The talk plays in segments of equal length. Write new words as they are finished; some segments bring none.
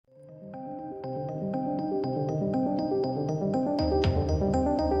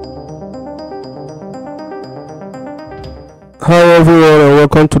Hi everyone and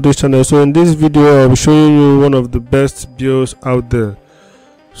welcome to this channel. So in this video I'll be showing you one of the best builds out there.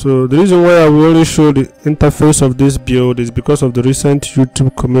 So the reason why I will only show the interface of this build is because of the recent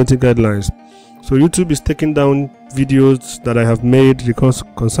YouTube community guidelines. So YouTube is taking down videos that I have made because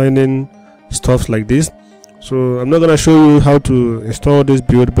concerning stuff like this. So I'm not going to show you how to install this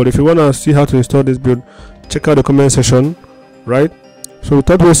build, but if you want to see how to install this build, check out the comment section, right? So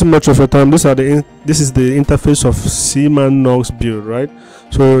without wasting much of your time, this is the interface of CMAN Build, right?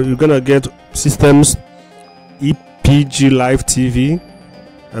 So you're gonna get systems, EPG Live TV,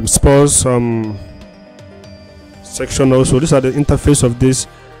 sports section also. These are the interface of this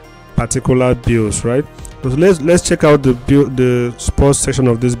particular builds, right? So let's check out the build, the sports section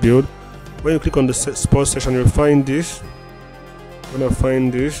of this build. When you click on the sports section, you'll find this. You're gonna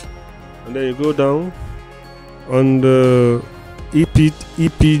find this, and then you go down on the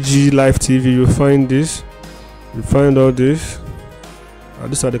EPG Live TV. You find this, you find all this.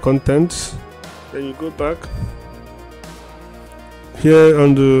 These are the contents. Then you go back here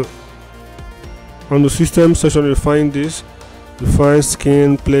on the system section. You find this. You find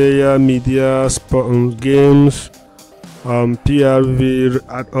skin, player, media, sport, games, PRV,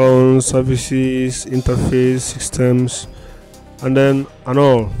 add-ons, services, interface, systems, and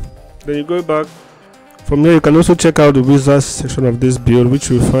all. Then you go back. From here you can also check out the wizards section of this build, which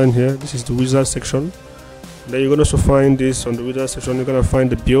you will find here. This is the wizard section. Then you're going to also find this on the wizard section. You're going to find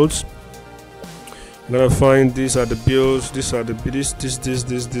the builds. You're going to find these are the builds. These are the these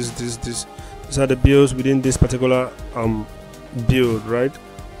are the builds within this particular build, right?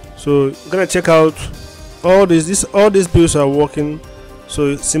 So you're going to check out all these builds are working.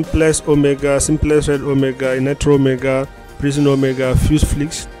 So Simplex Omega, Simplex Red Omega, Nitro Omega, Prison Omega, Fuse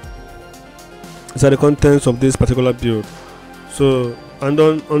Flix. These are the contents of this particular build. So, and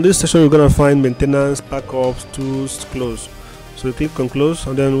on this section you're gonna find maintenance, backups, tools, close. So you click on close,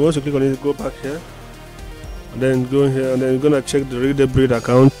 and then once you click on it, go back here, and then go here, and then you're gonna check the real-debrid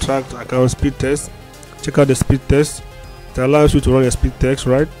account, tracked account, speed test. Check out the speed test. It allows you to run a speed test,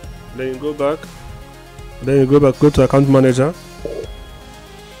 right? Then you go back, go to account manager.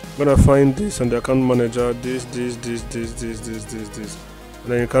 You're gonna find this on the account manager, this,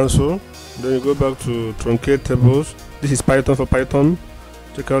 and then you cancel. Then you go back to truncate tables. This is Python for Python.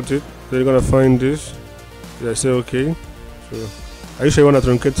 Check out it. Then you're gonna find this. Yeah, say okay. So are you sure you want to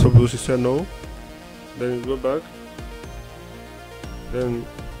truncate tables? You said no. Then you go back. Then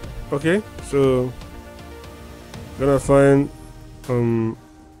okay. So you're gonna find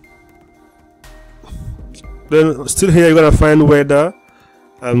then still here you're gonna find weather,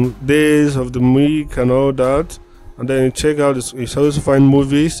 days of the week and all that. And then you check out this. You also find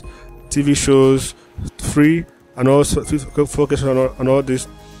movies, TV shows, free, and also focus on all this.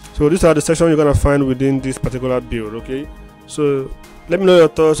 So these are the sections you're gonna find within this particular build. Okay, so let me know your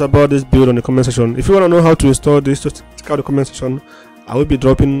thoughts about this build on the comment section. If you want to know how to install this, just check out the comment section. I will be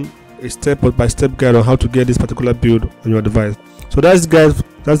dropping a step-by-step guide on how to get this particular build on your device. So that's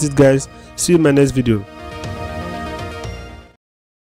it guys. See you in my next video.